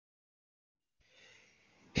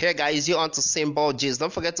Hey guys, you're on to Symbol G's.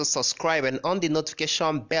 Don't forget to subscribe and on the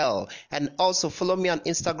notification bell, and also follow me on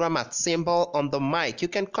Instagram at Symbol on the mic. You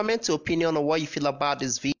can comment your opinion on what you feel about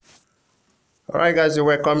this video. Alright guys, you're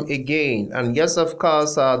welcome again. And yes, of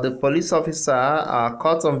course, the police officer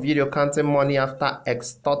caught on video counting money after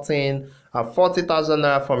extorting 40,000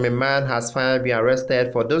 naira from a man has finally been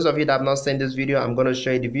arrested. For those of you that have not seen this video, I'm going to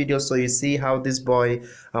show you the video so you see how this boy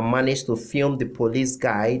managed to film the police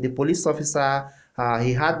guy. The police officer,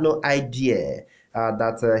 he had no idea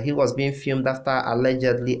that he was being filmed after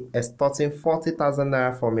allegedly extorting 40,000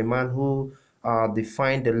 naira from a man who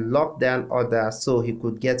defined the lockdown order so he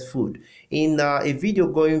could get food. In a video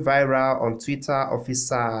going viral on Twitter,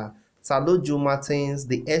 Officer Saloju Martins,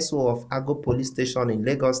 the SO of Ago Police Station in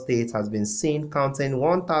Lagos State, has been seen counting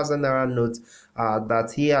 1,000 naira notes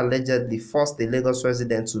that he allegedly forced the Lagos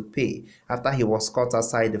resident to pay after he was caught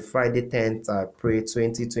outside the Friday 10th April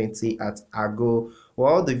 2020 at Ago.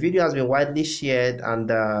 Well, the video has been widely shared,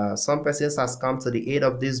 and some persons has come to the aid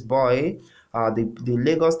of this boy. The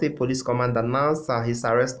Lagos State Police Command announced his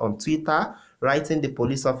arrest on Twitter, writing the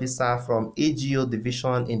police officer from AGO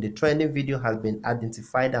Division in the trending video has been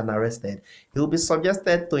identified and arrested. He will be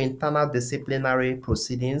subjected to internal disciplinary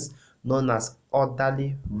proceedings known as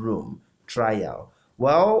orderly room trial.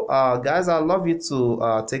 Well, guys, I'd love you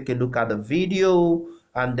to take a look at the video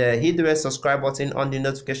and hit the red subscribe button on the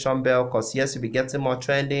notification bell, because yes, you'll be getting more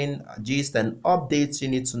trending gist and updates you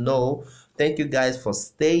need to know. Thank you guys for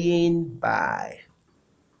staying by.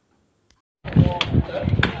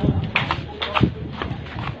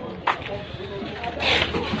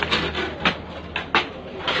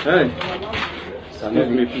 Hey, so let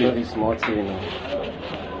me play this small thing now.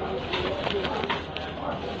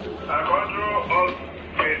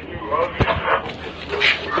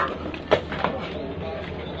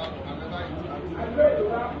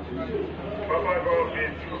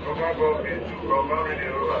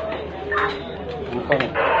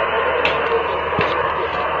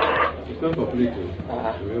 It's not complete.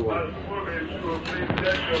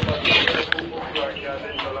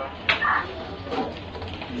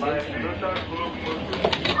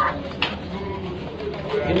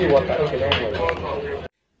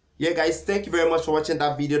 Yeah guys, thank you very much for watching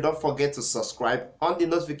that video. Don't forget to subscribe on the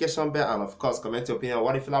notification bell, and of course comment your opinion on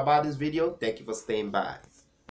what you feel about this video. Thank you for staying by.